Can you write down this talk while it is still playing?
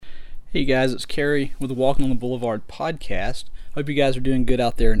Hey guys, it's Kerry with the Walking on the Boulevard podcast. Hope you guys are doing good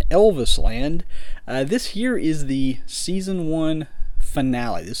out there in Elvis land. This here is the season 1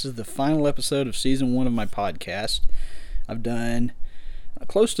 finale. This is the final episode of season 1 of my podcast. I've done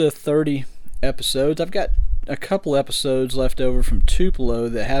close to 30 episodes. I've got a couple episodes left over from Tupelo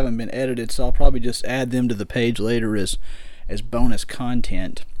that haven't been edited, so I'll probably just add them to the page later as bonus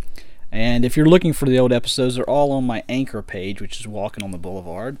content. And if you're looking for the old episodes, they're all on my Anchor page, which is Walking on the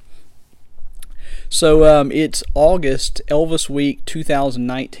Boulevard. So it's August. Elvis Week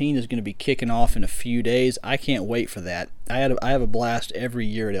 2019 is going to be kicking off in a few days. I can't wait for that. I have a blast every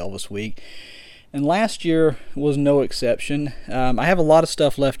year at Elvis Week, and last year was no exception. I have a lot of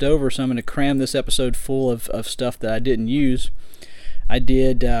stuff left over, so I'm going to cram this episode full of stuff that I didn't use. I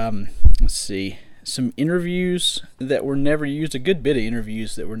did, some interviews that were never used, a good bit of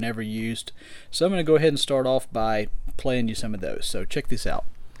interviews that were never used. So I'm going to go ahead and start off by playing you some of those. So check this out.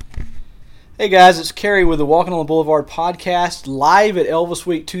 Hey guys, it's Kerry with the Walking on the Boulevard podcast, live at Elvis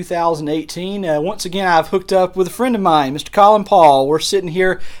Week 2018. Once again, I've hooked up with a friend of mine, Mr. Colin Paul. We're sitting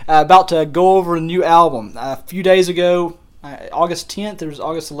here about to go over a new album. A few days ago, August 10th, there was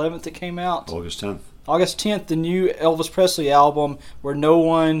August 11th that came out. August 10th. August 10th, the new Elvis Presley album, Where No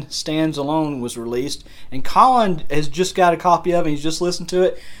One Stands Alone, was released. And Colin has just got a copy of it. He's just listened to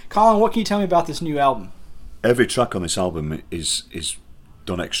it. Colin, what can you tell me about this new album? Every track on this album is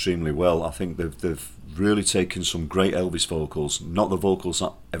done extremely well. I think they've really taken some great Elvis vocals, not the vocals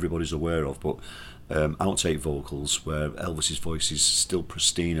that everybody's aware of, but outtake vocals where Elvis's voice is still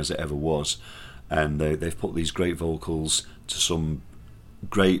pristine as it ever was, and they've put these great vocals to some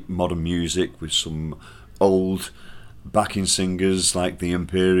great modern music with some old backing singers like the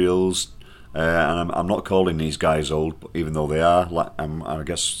Imperials, and I'm not calling these guys old, even though they are. I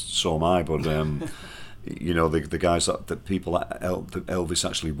guess so am I, but you know, the guys that people that Elvis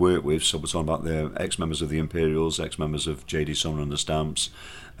actually worked with. So we're talking about the ex-members of the Imperials, ex-members of J.D. Sumner and the Stamps,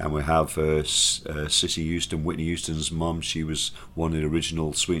 and we have Cissy Houston, Whitney Houston's mum. She was one of the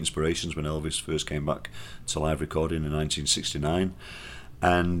original Sweet Inspirations when Elvis first came back to live recording in 1969,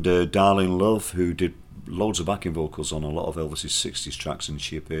 and Darlene Love, who did loads of backing vocals on a lot of Elvis's 60s tracks, and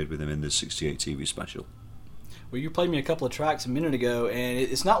she appeared with him in the 68 TV special. Well, you played me a couple of tracks a minute ago, and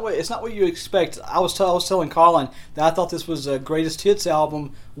it's not what you expect. I was telling Colin that I thought this was a greatest hits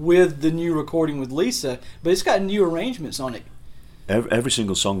album with the new recording with Lisa, but it's got new arrangements on it. Every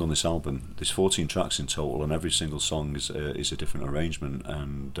single song on this album, there's 14 tracks in total, and every single song is a different arrangement.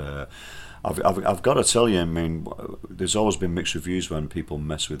 And I've got to tell you, I mean, there's always been mixed reviews when people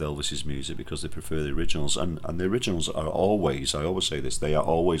mess with Elvis's music because they prefer the originals, and the originals are always, I always say this, they are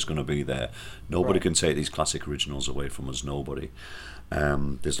always going to be there. Nobody can take these classic originals away from us, nobody.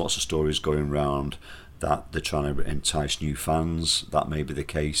 There's lots of stories going around that they're trying to entice new fans. That may be the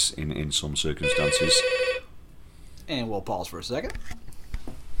case in some circumstances. And we'll pause for a second.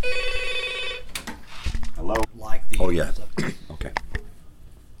 Hello. Like the. Oh yeah. Okay.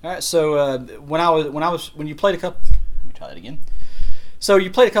 All right. So when you played a couple, let me try that again. So you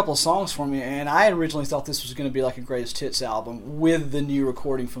played a couple of songs for me, and I originally thought this was going to be like a greatest hits album with the new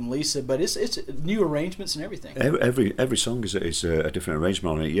recording from Lisa, but it's new arrangements and everything. Every song is a different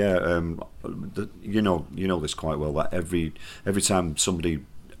arrangement on it. Yeah. You know this quite well. That every time somebody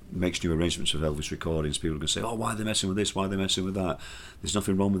makes new arrangements of Elvis recordings, people are going to say, oh, why are they messing with this, why are they messing with that? There's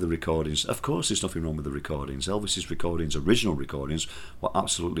nothing wrong with the recordings. Of course there's nothing wrong with the recordings. Elvis's recordings, original recordings, were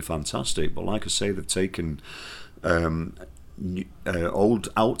absolutely fantastic, but like I say, they've taken old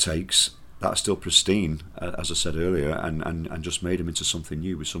outtakes that are still pristine, as I said earlier, and just made them into something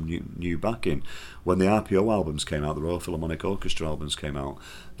new with some new backing. When the RPO albums came out, the Royal Philharmonic Orchestra albums came out,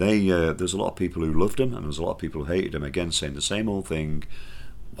 there's a lot of people who loved them, and there's a lot of people who hated them, again saying the same old thing.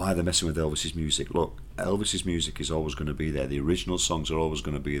 Why are they messing with Elvis's music? Look, Elvis's music is always going to be there. The original songs are always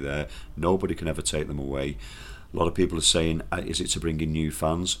going to be there. Nobody can ever take them away. A lot of people are saying, is it to bring in new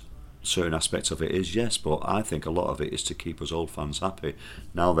fans? Certain aspects of it is, yes, but I think a lot of it is to keep us old fans happy.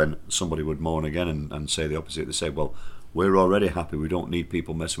 Now then, somebody would moan again and say the opposite. They say, well, we're already happy. We don't need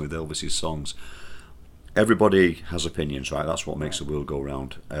people messing with Elvis's songs. Everybody has opinions, right? That's what makes the world go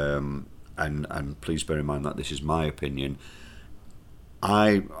round. And please bear in mind that this is my opinion.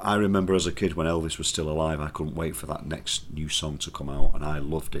 I remember as a kid when Elvis was still alive, I couldn't wait for that next new song to come out, and I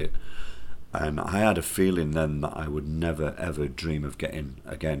loved it. And I had a feeling then that I would never ever dream of getting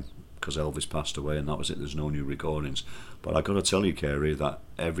again, because Elvis passed away and that was it. There's no new recordings. But I got to tell you, Kerry, that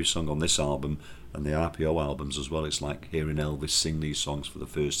every song on this album and the RPO albums as well, it's like hearing Elvis sing these songs for the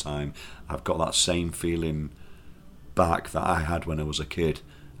first time. I've got that same feeling back that I had when I was a kid.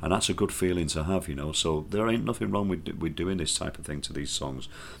 and that's a good feeling to have, you know. So there ain't nothing wrong with doing this type of thing to these songs.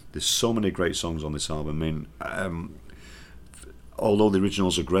 There's so many great songs on this album. I mean, although the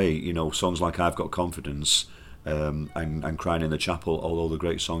originals are great, you know, songs like I've Got Confidence and Crying in the Chapel, although they're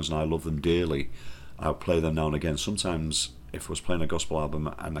great songs and I love them dearly, I'll play them now and again. Sometimes if I was playing a gospel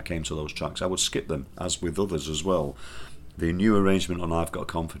album and I came to those tracks, I would skip them, as with others as well. The new arrangement on I've Got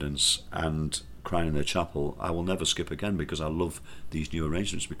Confidence and Crying in the Chapel, I will never skip again, because I love these new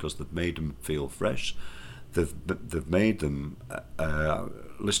arrangements, because they've made them feel fresh. They've made them,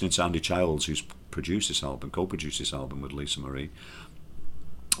 listening to Andy Childs, who's produced this album, co-produced this album with Lisa Marie,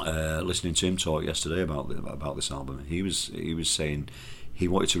 listening to him talk yesterday about this album, he was saying he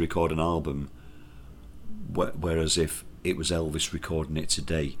wanted to record an album whereas if it was Elvis recording it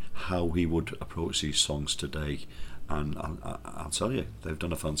today, how he would approach these songs today. And I'll tell you, they've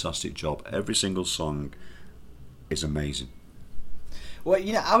done a fantastic job. Every single song is amazing. Well,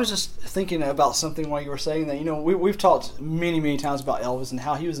 you know, I was just thinking about something while you were saying that. You know, we've talked many times about Elvis and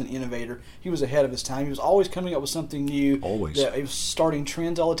how he was an innovator. He was ahead of his time. He was always coming up with something new. Always. That he was starting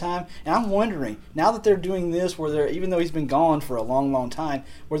trends all the time. And I'm wondering, now that they're doing this, where they're, even though he's been gone for a long time,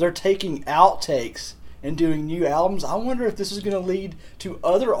 where they're taking outtakes and doing new albums, I wonder if this is going to lead to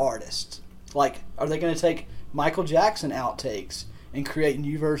other artists. Like, are they going to take Michael Jackson outtakes and create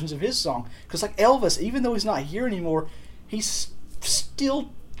new versions of his song? Because like Elvis, even though he's not here anymore, he's still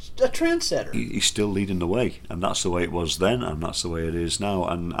a trendsetter. He's still leading the way, and that's the way it was then, and that's the way it is now.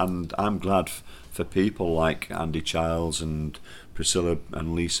 And I'm glad for people like Andy Childs and Priscilla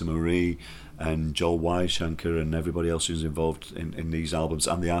and Lisa Marie and Joel Weishampfer and everybody else who's involved in these albums,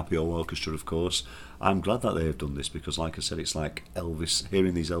 and the RPO Orchestra, of course. I'm glad that they have done this, because like I said, it's like Elvis,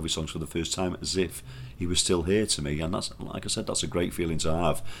 hearing these Elvis songs for the first time as if he was still here to me, and that's, like I said, that's a great feeling to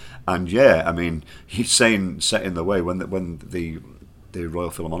have. And yeah, I mean, he's saying set in the way, when the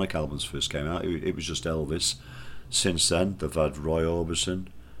Royal Philharmonic albums first came out, it was just Elvis. Since then, they've had Roy Orbison,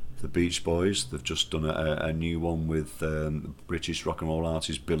 the Beach Boys. They've just done a new one with British rock and roll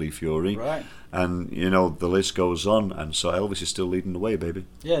artist Billy Fury. Right. And, you know, the list goes on. And so Elvis is still leading the way, baby.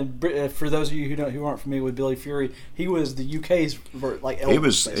 Yeah, for those of you who aren't familiar with Billy Fury, he was the UK's like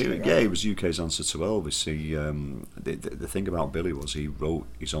Elvis. He was UK's answer to Elvis. He the thing about Billy was he wrote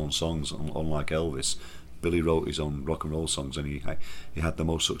his own songs, unlike Elvis. Billy wrote his own rock and roll songs, and he had the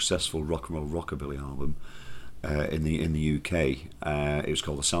most successful rock and roll rockabilly album in the UK. It was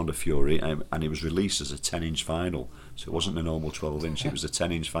called The Sound of Fury, and it was released as a 10-inch vinyl. So it wasn't a normal 12-inch. It was a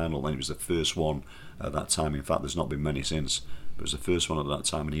 10-inch vinyl, and it was the first one at that time. In fact, there's not been many since. But it was the first one at that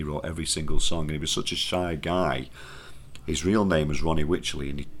time, and he wrote every single song. And he was such a shy guy. His real name was Ronnie Wycherley,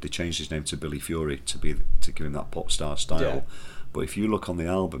 and they changed his name to Billy Fury to give him that pop star style. Yeah. But if you look on the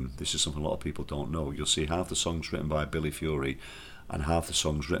album, this is something a lot of people don't know. You'll see half the songs written by Billy Fury, and half the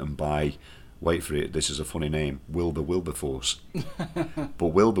songs written by, wait for it, this is a funny name, Wilbur Wilberforce. But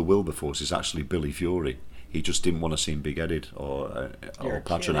Wilbur Wilberforce is actually Billy Fury. He just didn't want to seem big-headed or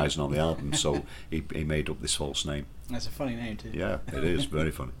patronising on the album, so he made up this false name. That's a funny name, too. Yeah, it is.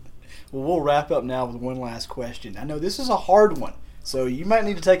 Very funny. Well, we'll wrap up now with one last question. I know this is a hard one, so you might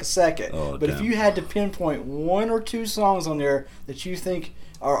need to take a second. But if you had to pinpoint one or two songs on there that you think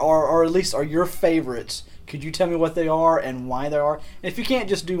are or at least are your favorites, could you tell me what they are and why they are? And if you can't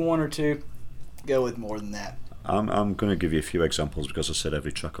just do one or two, go with more than that. I'm going to give you a few examples, because I said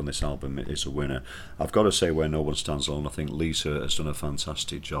every track on this album is a winner. I've got to say, Where No One Stands Alone, I think Lisa has done a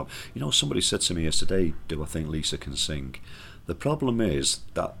fantastic job. You know, somebody said to me yesterday, do I think Lisa can sing? The problem is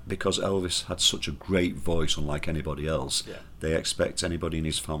that because Elvis had such a great voice, unlike anybody else, they expect anybody in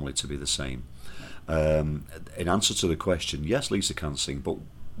his family to be the same. In answer to the question, yes, Lisa can sing, but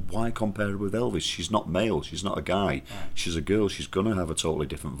why compare her with Elvis? She's not male, she's not a guy, she's a girl, she's going to have a totally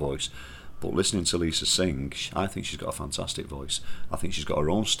different voice. But listening to Lisa sing, I think she's got a fantastic voice. I think she's got her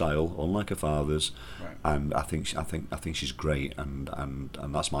own style, unlike her father's, and I think she's great, and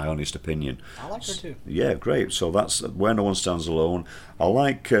that's my honest opinion. I like her too. Yeah, great. So that's Where No One Stands Alone. I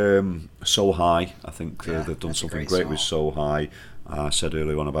like So High. I think they've done something great with So High. I said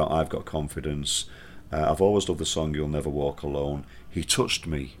earlier on about I've Got Confidence. I've always loved the song You'll Never Walk Alone. He Touched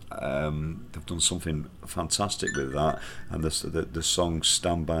Me. They've done something fantastic with that, and the song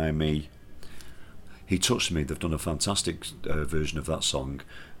Stand By Me. He Touched Me, they've done a fantastic version of that song,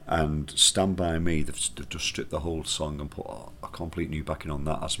 and Stand By Me, they've just stripped the whole song and put a complete new backing on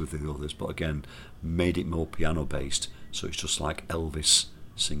that, as with the others, but again, made it more piano based, so it's just like Elvis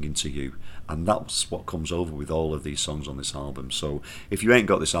singing to you. And that's what comes over with all of these songs on this album. So if you ain't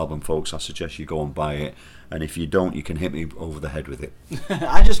got this album, folks, I suggest you go and buy it. And if you don't, you can hit me over the head with it.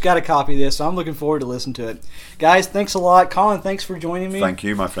 I just got a copy of this, so I'm looking forward to listening to it. Guys, thanks a lot. Colin, thanks for joining me. Thank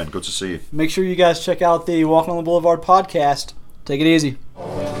you, my friend. Good to see you. Make sure you guys check out the Walking on the Boulevard podcast. Take it easy.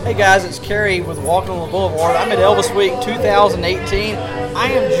 Hey guys, it's Kerry with Walking on the Boulevard. I'm at Elvis Week 2018. I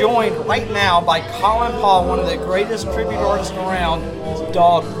am joined right now by Colin Paul, one of the greatest tribute artists around. His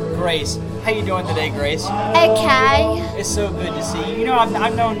dog, Grace. How you doing today, Grace? Okay. It's so good to see you. You know,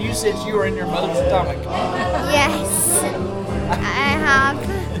 I've known you since you were in your mother's stomach. Yes, I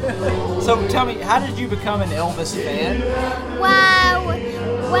have. So tell me, how did you become an Elvis fan? Well,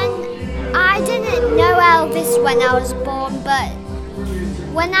 when I didn't know Elvis when I was born, but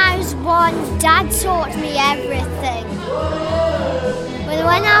when I was born, Dad taught me everything. But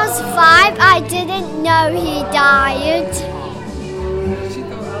when I was 5, I didn't know he died. She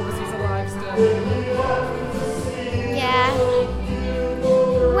thought Elvis was alive still. Yeah.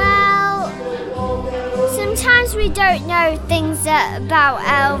 Well, sometimes we don't know things about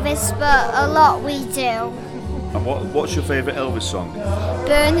Elvis, but a lot we do. And what's your favourite Elvis song?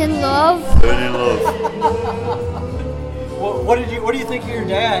 Burning Love. Burning Love. What do you think of your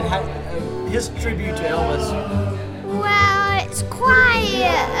dad? His tribute to Elvis? Well, it's quite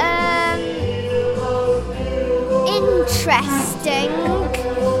interesting.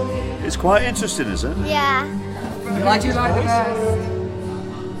 It's quite interesting, isn't it? Yeah. You like Who his do you like the voice? best?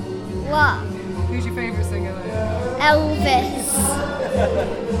 What? Who's your favourite singer then? Elvis.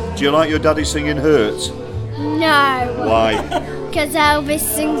 Do you like your daddy singing Hurt? No, Why? because Elvis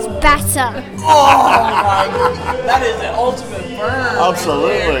sings better. Oh my God. That is the ultimate burn.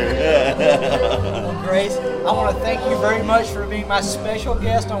 Absolutely. Well, Grace, I want to thank you very much for being my special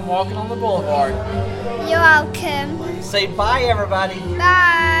guest on Walking on the Boulevard. You're welcome. Say bye, everybody.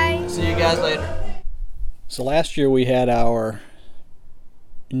 Bye. See you guys later. So last year we had our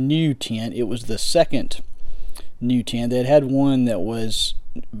new tent. It was the second new tent. They had one that was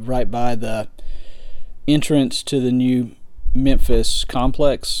right by the entrance to the new Memphis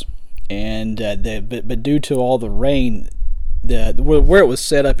complex, and but due to all the rain, where it was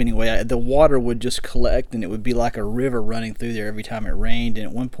set up anyway, the water would just collect and it would be like a river running through there every time it rained. And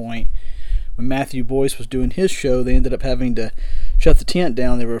at one point, when Matthew Boyce was doing his show, they ended up having to shut the tent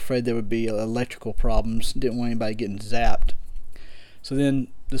down. They were afraid there would be electrical problems. Didn't want anybody getting zapped. So then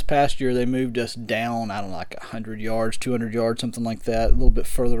this past year they moved us down, I don't know, like 100 yards, 200 yards, something like that, a little bit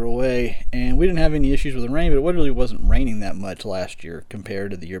further away. And we didn't have any issues with the rain, but it really wasn't raining that much last year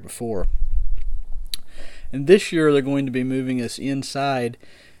compared to the year before. And this year they're going to be moving us inside.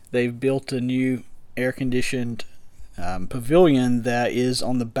 They've built a new air-conditioned pavilion that is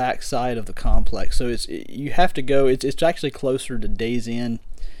on the back side of the complex. So you have to go. It's actually closer to Days Inn,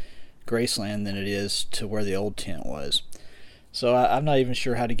 Graceland, than it is to where the old tent was. So I'm not even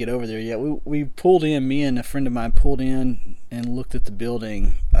sure how to get over there yet. We pulled in. Me and a friend of mine pulled in and looked at the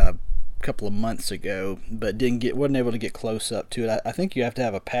building a couple of months ago, but wasn't able to get close up to it. I think you have to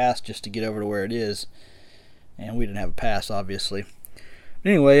have a pass just to get over to where it is, and we didn't have a pass, obviously.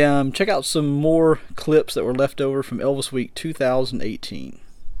 Anyway, check out some more clips that were left over from Elvis Week 2018.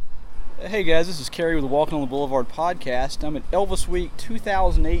 Hey guys, this is Kerry with the Walking on the Boulevard podcast. I'm at Elvis Week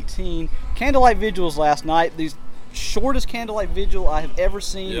 2018. Candlelight vigils last night. These shortest candlelight vigil I have ever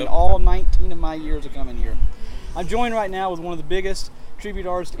seen in all 19 of my years of coming here. I'm joined right now with one of the biggest tribute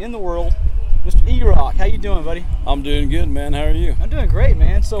artists in the world, Mr. E-Rock. How you doing, buddy? I'm doing good, man. How are you? I'm doing great,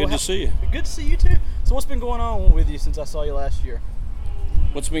 man. So Good to see you. Good to see you too. So what's been going on with you since I saw you last year?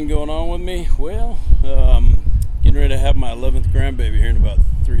 What's been going on with me? Well, getting ready to have my 11th grandbaby here in about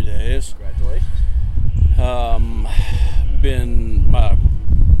 3 days. Congratulations.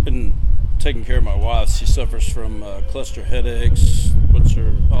 Been taking care of my wife. She suffers from cluster headaches, which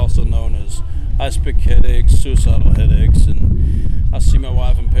are also known as ice-pick headaches, suicidal headaches, and I see my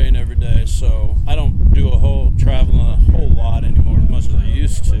wife in pain every day. So I don't do traveling a whole lot anymore, as much as I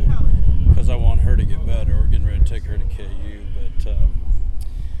used to, because I want her to get better. We're getting ready to take her to KU, but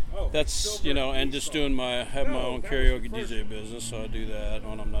that's, and just have my own karaoke DJ business, so I do that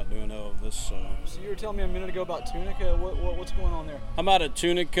when I'm not doing Elvis. So you were telling me a minute ago about Tunica. What's going on there? I'm out at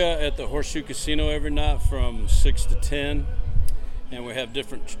Tunica at the Horseshoe Casino every night from 6 to 10, and we have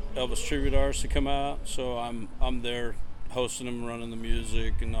different Elvis tribute artists that come out. So I'm there hosting them, running the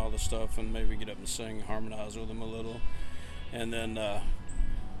music and all the stuff, and maybe get up and sing, harmonize with them a little, and then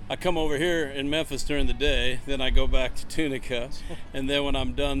I come over here in Memphis during the day, then I go back to Tunica, and then when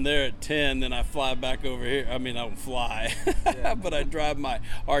I'm done there at 10, then I fly back over here. I mean, I don't fly, but I drive my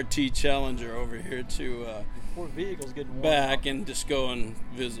RT Challenger over here to before vehicles get warm back up. and just go and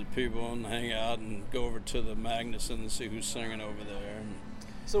visit people and hang out and go over to the Magnuson and see who's singing over there. And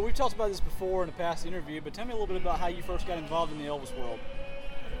So we've talked about this before in a past interview, but tell me a little bit about how you first got involved in the Elvis world.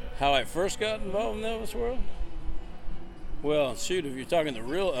 how I first got involved in the Elvis world? Well, shoot, if you're talking the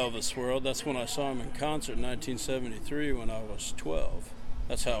real Elvis world, that's when I saw him in concert in 1973 when I was 12.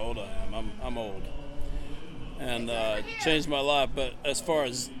 That's how old I am. I'm old. And it changed my life. But as far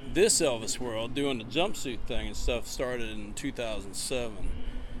as this Elvis world, doing the jumpsuit thing and stuff started in 2007.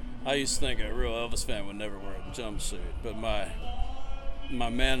 I used to think a real Elvis fan would never wear a jumpsuit. But my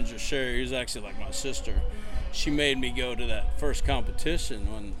manager, Sherry, who's actually like my sister, she made me go to that first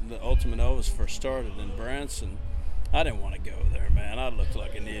competition when the Ultimate Elvis first started in Branson. I didn't want to go there, man. I looked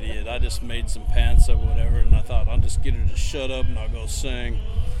like an idiot. I just made some pants up, whatever, and I thought, I'll just get her to shut up and I'll go sing.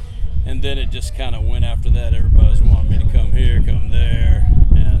 And then it just kind of went after that. Everybody was wanting me to come here, come there.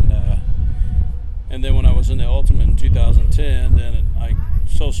 And then when I was in the Ultimate in 2010, then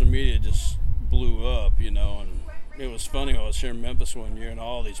social media just blew up, you know. And it was funny. I was here in Memphis one year, and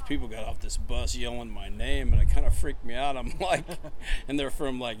all these people got off this bus yelling my name, and it kind of freaked me out. I'm like, and they're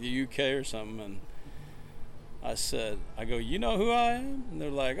from like the UK or something, and I go, you know who I am? And they're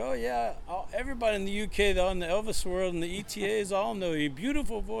like, oh yeah, everybody in the UK, though, in the Elvis world and the ETAs all know you.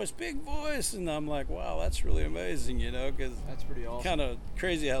 Beautiful voice, big voice. And I'm like, wow, that's really amazing, you know, because That's pretty awesome. kind of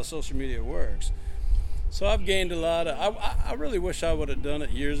crazy how social media works. So I've gained a lot of, I really wish I would have done it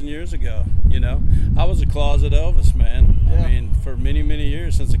years and years ago, you know. I was a closet Elvis, man. Yeah. I mean, for many, many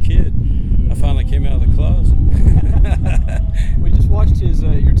years since a kid, I finally came out of the closet. We just watched your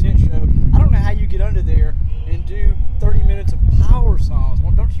tent show. I don't know how you get under there and do 30 minutes of power songs.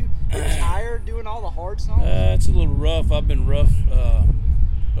 Well, don't you get tired doing all the hard songs? It's a little rough. I've been rough,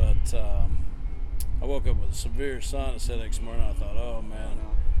 but I woke up with a severe sinus headache this morning. I thought, oh man,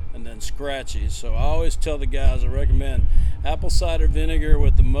 and then scratchy. So I always tell the guys I recommend apple cider vinegar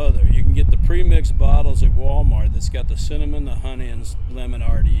with the mother. You can get the pre-mixed bottles at Walmart that's got the cinnamon, the honey, and lemon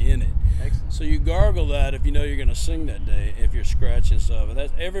already in it. Excellent. So you gargle that if you know you're going to sing that day, if you're scratching stuff. And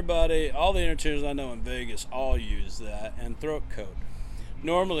that's everybody, all the entertainers I know in Vegas all use that, and throat coat.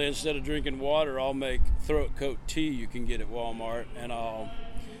 Normally, instead of drinking water, I'll make throat coat tea you can get at Walmart, and I'll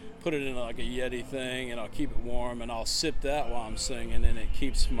put it in like a Yeti thing, and I'll keep it warm, and I'll sip that while I'm singing, and it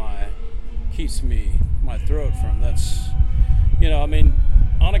keeps my throat from, that's, you know, I mean,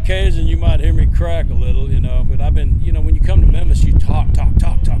 on occasion you might hear me crack a little, you know, but I've been, you know, when you come to Memphis, you talk to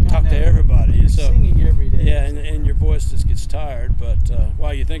everybody. You're So singing every day. yeah, and your voice just gets tired, but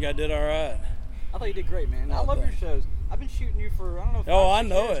wow, you think I did all right? I thought you did great, man. I Oh, love your thanks. shows. I've been shooting you for, I don't know, 5 Oh, I 6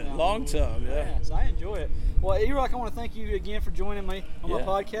 know years it. now. Long time, yeah. So I enjoy it. Well, E-Rock, I want to thank you again for joining me on my Yeah,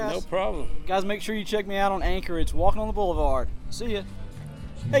 podcast. no problem. Guys, make sure you check me out on Anchor. It's Walking on the Boulevard. See ya.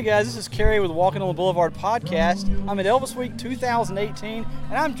 Hey guys, this is Kerry with Walking on the Boulevard podcast. I'm at Elvis Week 2018,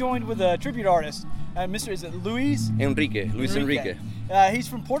 and I'm joined with a tribute artist, Luis Luis Enrique. He's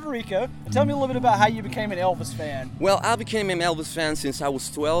from Puerto Rico. Tell me a little bit about how you became an Elvis fan. Well, I became an Elvis fan since I was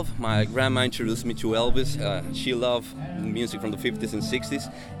 12. My grandma introduced me to Elvis. She loved music from the 50s and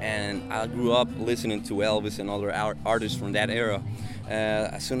 60s, and I grew up listening to Elvis and other artists from that era.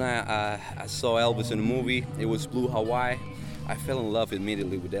 As soon as I saw Elvis in a movie, it was Blue Hawaii. I fell in love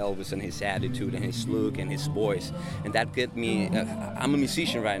immediately with Elvis and his attitude and his look and his voice, and that get me. I'm a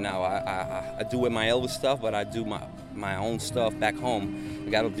musician right now. I do my Elvis stuff, but I do my own stuff back home.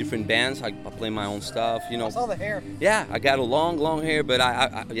 I got different bands. I play my own stuff. You know. I saw the hair. Yeah, I got a long hair, but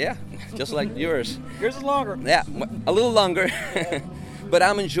I yeah, just like yours. Yours is longer. Yeah, a little longer. But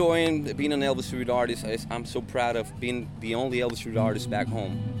I'm enjoying being an Elvis tribute artist. I'm so proud of being the only Elvis tribute artist back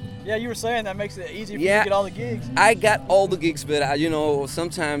home. Yeah, you were saying that makes it easier for you Yeah. to get all the gigs. I got all the gigs, but you know,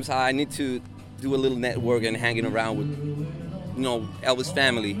 sometimes I need to do a little network and hanging around with, you know, Elvis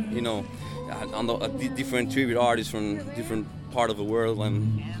family. You know, on the different tribute artists from different part of the world.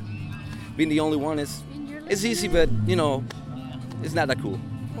 And being the only one is easy, but you know, it's not that cool.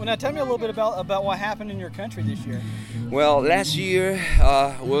 Well, now tell me a little bit about what happened in your country this year. Well, last year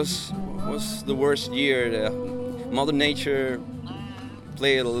was the worst year. Mother Nature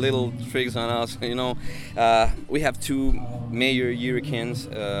played a little tricks on us. You know, we have 2 major hurricanes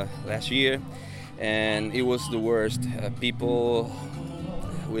last year, and it was the worst. People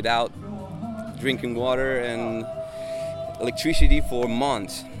without drinking water and electricity for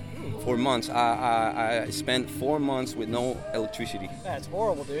months. For months, I spent 4 months with no electricity. That's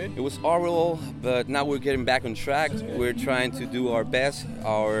horrible, dude. It was horrible, but now we're getting back on track. We're trying to do our best.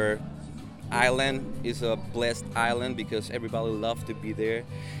 Our island is a blessed island because everybody loves to be there.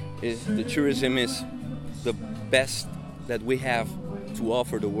 The tourism is the best that we have to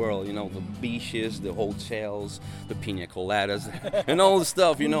offer the world, you know, the beaches, the hotels, the pina coladas, and all the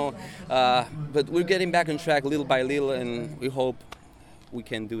stuff, you know. But we're getting back on track little by little, and we hope we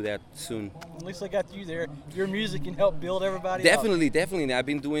can do that soon. At least I got you there. Your music can help build everybody Definitely, up. definitely. I've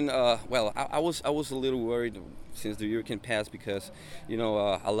been doing well. I was a little worried since the year can pass because, you know,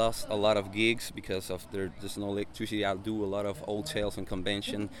 I lost a lot of gigs because of there's no electricity. I do a lot of hotels and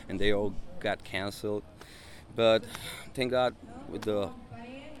convention, and they all got canceled. But thank God, with the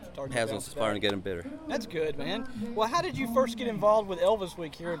past, it's starting to get better. That's good, man. Well, how did you first get involved with Elvis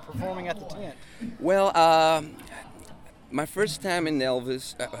Week here and performing at the tent? Well, my first time in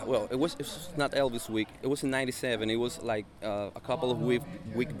Elvis, it was not Elvis Week. It was in '97. It was like a couple of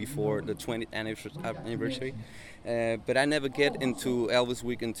week before the 20th anniversary. But I never get into Elvis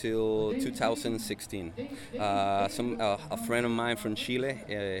Week until 2016. A friend of mine from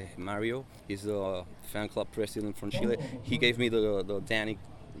Chile, Mario, he's the fan club president from Chile. He gave me the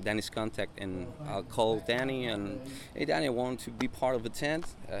Danny's contact, and I'll call Danny and, hey Danny, I want to be part of the tent.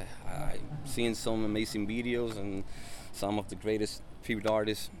 I've seen some amazing videos and some of the greatest tribute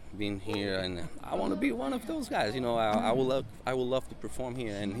artists being here, and I want to be one of those guys. You know, I would love to perform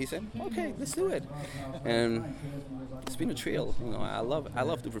here. And he said, okay, let's do it. And it's been a thrill. You know, I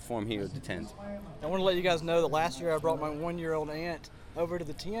love to perform here at the tent. I want to let you guys know that last year I brought my 1-year-old aunt over to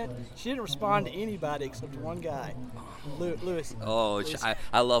the tent. She didn't respond to anybody except one guy, Louis. Oh,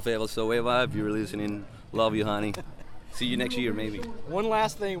 I love Eva. So Eva, if you're listening, love you, honey. See you next year, maybe. One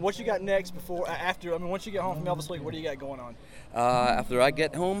last thing, what you got next once you get home from Elvis Week, what do you got going on? After I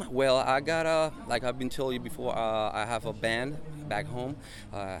get home, well, I got like I've been telling you before, I have a band back home.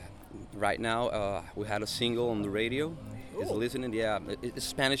 Right now, we had a single on the radio. Is listening, yeah. It's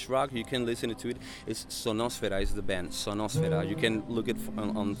Spanish rock. You can listen to it. It's Sonosfera is the band. Sonosfera. You can look it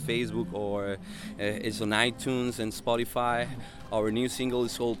on Facebook, or it's on iTunes and Spotify. Our new single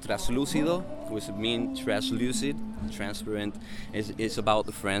is called Traslúcido, which means translucid, transparent. It's about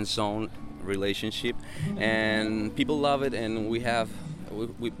the friend zone relationship, and people love it. And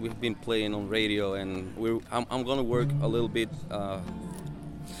we've been playing on radio, and I'm gonna work a little bit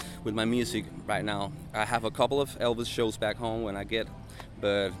with my music right now. I have a couple of Elvis shows back home when I get,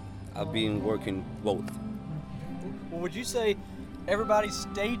 but I've been working both. Well, would you say everybody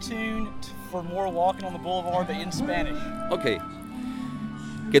stay tuned for more Walking on the Boulevard, but in Spanish? Okay.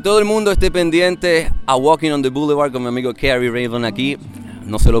 Que todo el mundo esté pendiente a Walking on the Boulevard con mi amigo Cary Raven aquí.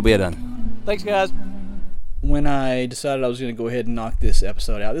 No se lo pierdan. Thanks, guys. When I decided I was going to go ahead and knock this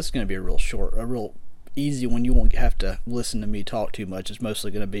episode out, this is going to be a real easy one. You won't have to listen to me talk too much. It's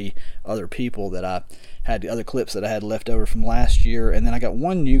mostly going to be other people that I had, other clips that I had left over from last year, and then I got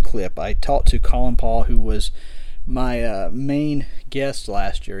one new clip. I talked to Colin Paul, who was my main guest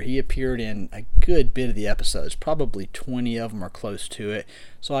last year. He appeared in a good bit of the episodes, probably 20 of them or close to it.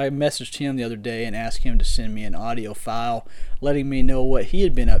 So I messaged him the other day and asked him to send me an audio file letting me know what he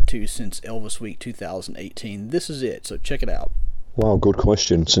had been up to since Elvis Week 2018. This is it, so check it out. Wow, good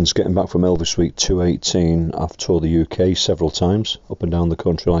question. Since getting back from Elvis Week 2018, I've toured the UK several times, up and down the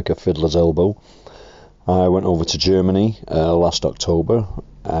country like a fiddler's elbow. I went over to Germany last October,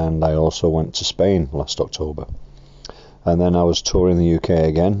 and I also went to Spain last October. And then I was touring the UK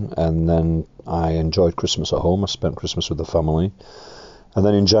again, and then I enjoyed Christmas at home. I spent Christmas with the family. And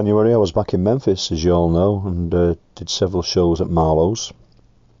then in January I was back in Memphis, as you all know, and did several shows at Marlowe's.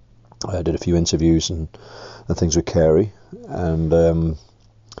 I did a few interviews and things with Cary, and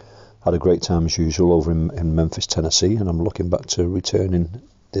had a great time as usual over in Memphis, Tennessee, and I'm looking back to returning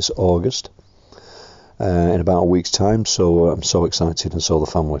this August in about a week's time, so I'm so excited, and so the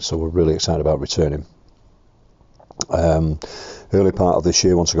family, so we're really excited about returning. Early part of this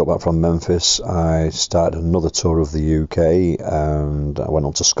year, once I got back from Memphis, I started another tour of the UK, and I went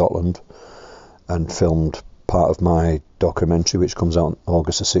on to Scotland and filmed part of my documentary, which comes out on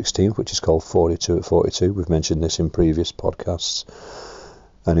August the 16th, which is called 42 at 42. We've mentioned this in previous podcasts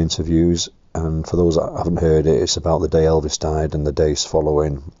and interviews, and for those that haven't heard it, it's about the day Elvis died and the days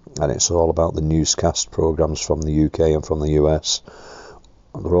following, and it's all about the newscast programs from the UK and from the US.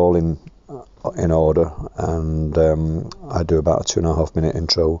 They're all in order, and I do about a 2.5 minute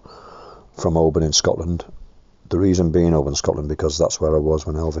intro from Oban in Scotland. The reason being Oban, Scotland, because that's where I was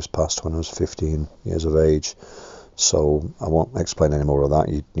when Elvis passed when I was 15 years of age. So I won't explain any more of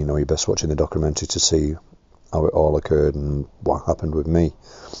that. You're best watching the documentary to see how it all occurred and what happened with me.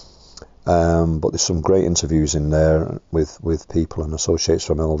 But there's some great interviews in there with people and associates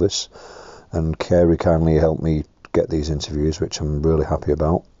from Elvis, and Cary kindly helped me get these interviews, which I'm really happy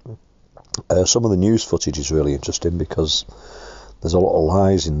about. Some of the news footage is really interesting because there's a lot of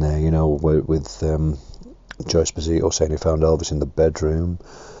lies in there, with Joe Esposito saying he found Elvis in the bedroom.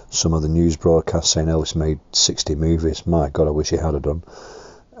 Some of the news broadcasts saying Elvis made 60 movies. My God, I wish he had done.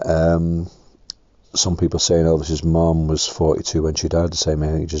 Some people saying Elvis's mom was 42 when she died, the same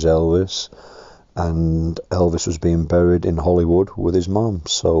age as Elvis. And Elvis was being buried in Hollywood with his mom.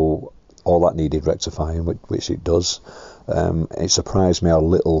 So all that needed rectifying, which it does. It surprised me how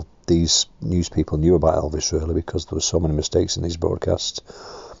little these news people knew about Elvis, really, because there were so many mistakes in these broadcasts.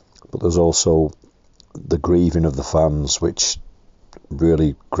 But there's also the grieving of the fans, which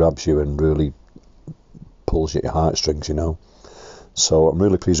really grabs you and really pulls at your heartstrings, you know. So I'm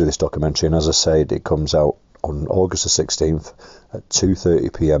really pleased with this documentary, and as I said, it comes out on August the 16th at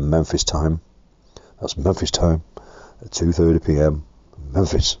 2:30 p.m. Memphis time. That's Memphis time at 2:30 p.m.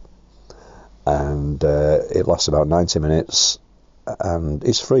 Memphis. And it lasts about 90 minutes, and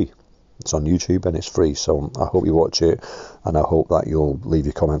it's free. It's on YouTube and it's free, so I hope you watch it, and I hope that you'll leave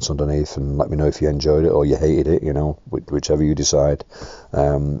your comments underneath and let me know if you enjoyed it or you hated it, you know, whichever you decide.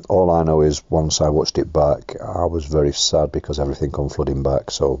 All I know is once I watched it back, I was very sad because everything come flooding back,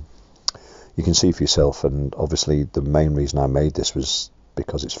 so you can see for yourself. And obviously the main reason I made this was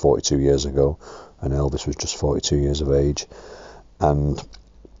because it's 42 years ago, and Elvis was just 42 years of age, and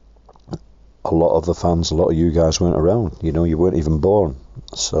a lot of the fans, a lot of you guys weren't around, you know, you weren't even born.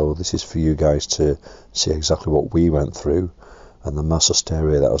 So this is for you guys to see exactly what we went through and the mass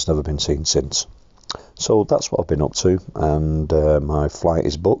hysteria that has never been seen since. So that's what I've been up to, and my flight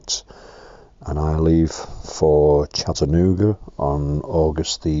is booked, and I leave for Chattanooga on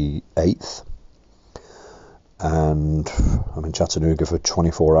August the 8th, and I'm in Chattanooga for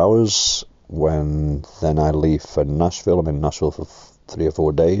 24 hours, then I leave for Nashville. I'm in Nashville for 3 or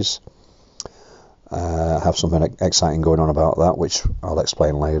 4 days. Have something exciting going on about that, which I'll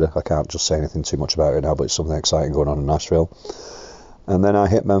explain later. I can't just say anything too much about it now, but it's something exciting going on in Nashville. And then I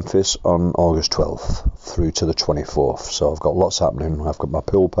hit Memphis on August 12th through to the 24th. So I've got lots happening. I've got my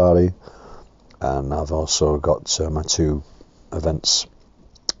pool party, and I've also got my 2 events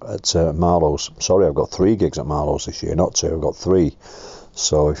at Marlowe's. Sorry, I've got 3 gigs at Marlowe's this year, not 2. I've got 3.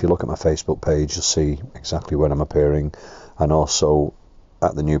 So if you look at my Facebook page, you'll see exactly when I'm appearing. And also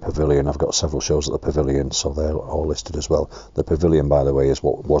at the new Pavilion, I've got several shows at the Pavilion, so they're all listed as well. The Pavilion, by the way, is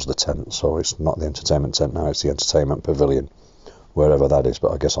what was the tent, so it's not the entertainment tent now, it's the Entertainment Pavilion, wherever that is, but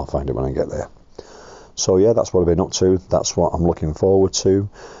I guess I'll find it when I get there. So yeah, that's what I've been up to, that's what I'm looking forward to,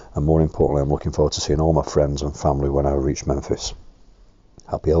 and more importantly, I'm looking forward to seeing all my friends and family when I reach Memphis.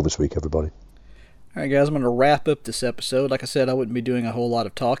 Happy Elvis Week, everybody. Alright guys, I'm going to wrap up this episode. Like I said, I wouldn't be doing a whole lot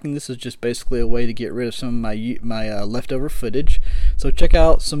of talking. This is just basically a way to get rid of some of my leftover footage. So check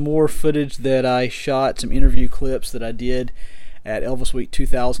out some more footage that I shot, some interview clips that I did at Elvis Week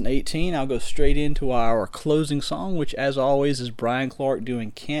 2018. I'll go straight into our closing song, which as always is Brian Clark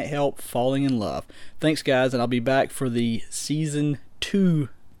doing Can't Help Falling in Love. Thanks guys, and I'll be back for the Season 2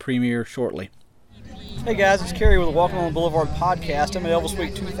 premiere shortly. Hey guys, it's Kerry with the Walking on the Boulevard podcast. I'm at Elvis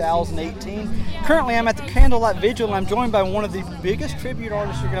Week 2018. Currently I'm at the Candlelight Vigil, and I'm joined by one of the biggest tribute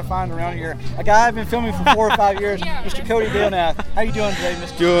artists you're going to find around here. A guy I've been filming for 4 or 5 years, Mr. Cody Dalenath. How you doing today,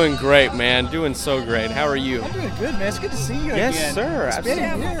 Mr.? Doing great, man. Doing so great. How are you? I'm doing good, man. It's good to see you again. Yes, sir. It's been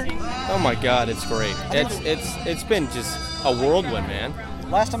a year. Oh my God, it's great. It's been just a whirlwind, man.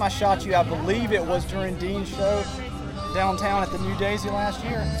 Last time I shot you, I believe it was during Dean's show downtown at the New Daisy last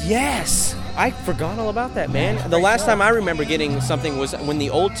year. Yes, I forgot all about that, man. The last time I remember getting something was when the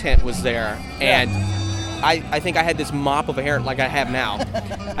old tent was there, and I think I had this mop of hair like I have now.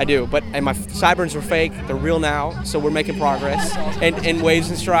 I do, and my sideburns were fake. They're real now, so we're making progress in waves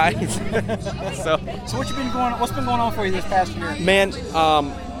and strides. So what's been going on for you this past year? Man,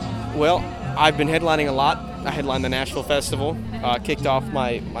 well, I've been headlining a lot. I headlined the Nashville Festival, kicked off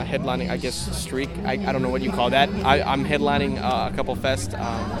my headlining, I guess, streak. I don't know what you call that. I'm headlining a couple fests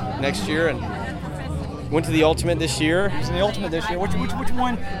next year, and went to the Ultimate this year. It was in the Ultimate this year. Which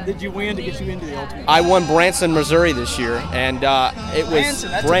one did you win to get you into the Ultimate? I won Branson, Missouri this year, and it was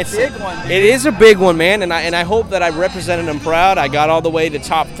Branson. That's a big one, dude. It is a big one, man, and I hope that I represented them proud. I got all the way to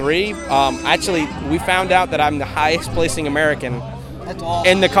top 3. Actually, we found out that I'm the highest placing American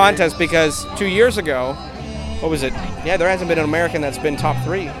in the contest because 2 years ago, what was it? Yeah, there hasn't been an American that's been top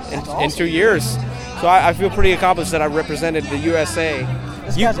 3 in 2 years. So I feel pretty accomplished that I represented the USA.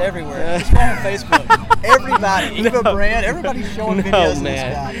 This guy's everywhere. He's on Facebook. Everybody, Eva Brand, everybody's showing videos of this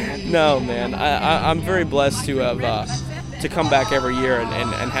guy. No, man. I'm very blessed to have to come back every year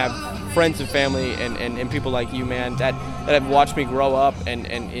and have friends and family and people like you, man, that have watched me grow up,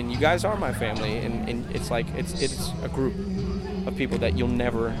 and you guys are my family, and it's like it's a group of people that you'll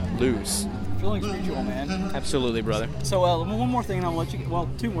never lose. Feelings mutual, man. Absolutely, brother. So one more thing, and I'll let you. Well,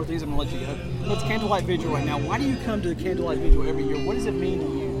 two more things, I'm gonna let you go. It's Candlelight Vigil right now. Why do you come to the Candlelight Vigil every year? What does it mean to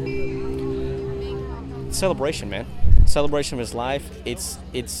you? Celebration, man. Celebration of his life. It's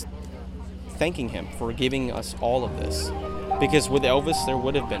thanking him for giving us all of this. Because with Elvis, there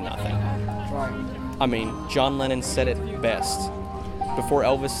would have been nothing. That's right. I mean, John Lennon said it best. Before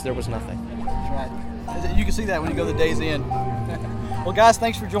Elvis, there was nothing. That's right. You can see that when you go to the Days Inn. Well, guys,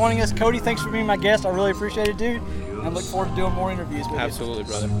 thanks for joining us. Cody, thanks for being my guest. I really appreciate it, dude. And I look forward to doing more interviews with you. Absolutely,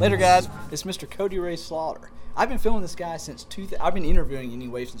 brother. Later, guys. It's Mr. Cody Ray Slaughter. I've been filming this guy since I've been interviewing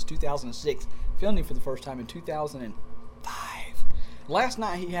anyway since 2006. Filmed him for the first time in 2005. Last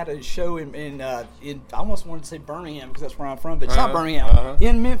night he had a show in I almost wanted to say Birmingham because that's where I'm from, but it's not Birmingham.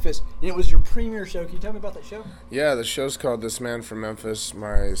 In Memphis, and it was your premiere show. Can you tell me about that show? Yeah, the show's called This Man from Memphis.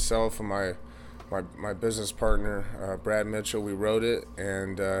 Myself and my business partner, Brad Mitchell, we wrote it,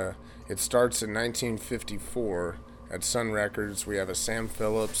 and it starts in 1954 at Sun Records. We have a Sam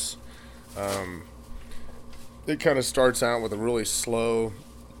Phillips. It kind of starts out with a really slow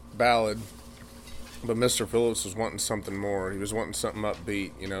ballad, but Mr. Phillips was wanting something more. He was wanting something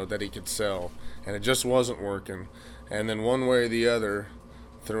upbeat, that he could sell, and it just wasn't working. And then one way or the other,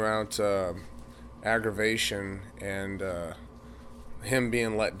 throughout aggravation and him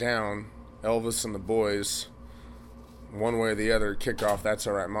being let down, Elvis and the boys, one way or the other, kick off That's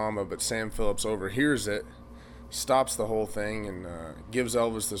All Right Mama, but Sam Phillips overhears it, stops the whole thing, and gives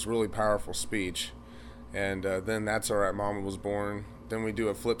Elvis this really powerful speech. And then That's All Right Mama was born. Then we do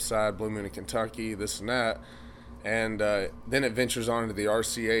a flip side, Blue Moon of Kentucky, this and that. And then it ventures on into the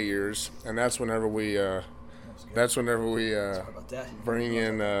RCA years, and that's whenever we bring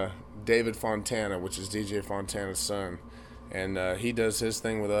in David Fontana, which is DJ Fontana's son. And he does his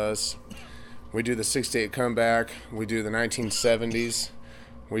thing with us. We do the 68 comeback. We do the 1970s.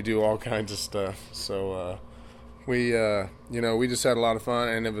 We do all kinds of stuff. So we just had a lot of fun,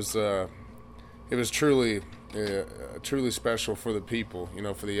 and it was truly special for the people,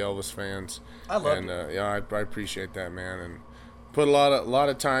 for the Elvis fans. I love it. And I appreciate that, man, and put a lot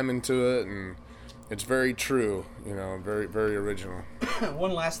of time into it, and it's very true, very, very original.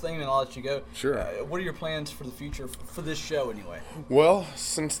 One last thing, and I'll let you go. Sure. What are your plans for the future for this show, anyway? Well,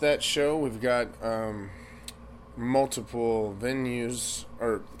 since that show, we've got multiple venues,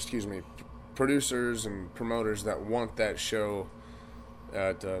 producers and promoters that want that show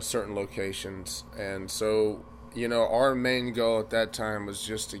at certain locations. And so, our main goal at that time was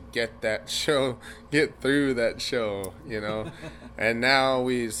just to get through that show, And now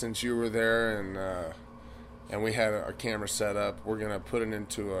since you were there and we had a camera set up, we're going to put it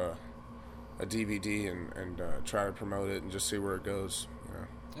into a DVD and try to promote it and just see where it goes.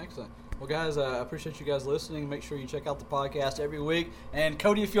 Excellent. Well, guys, I appreciate you guys listening. Make sure you check out the podcast every week. And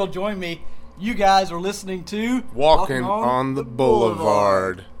Cody, if you'll join me, you guys are listening to Walking on the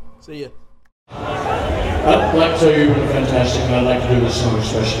Boulevard. See ya. I'd like to tell you you've been fantastic, and I'd like to do this song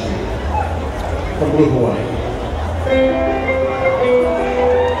especially from Blue Hawaii.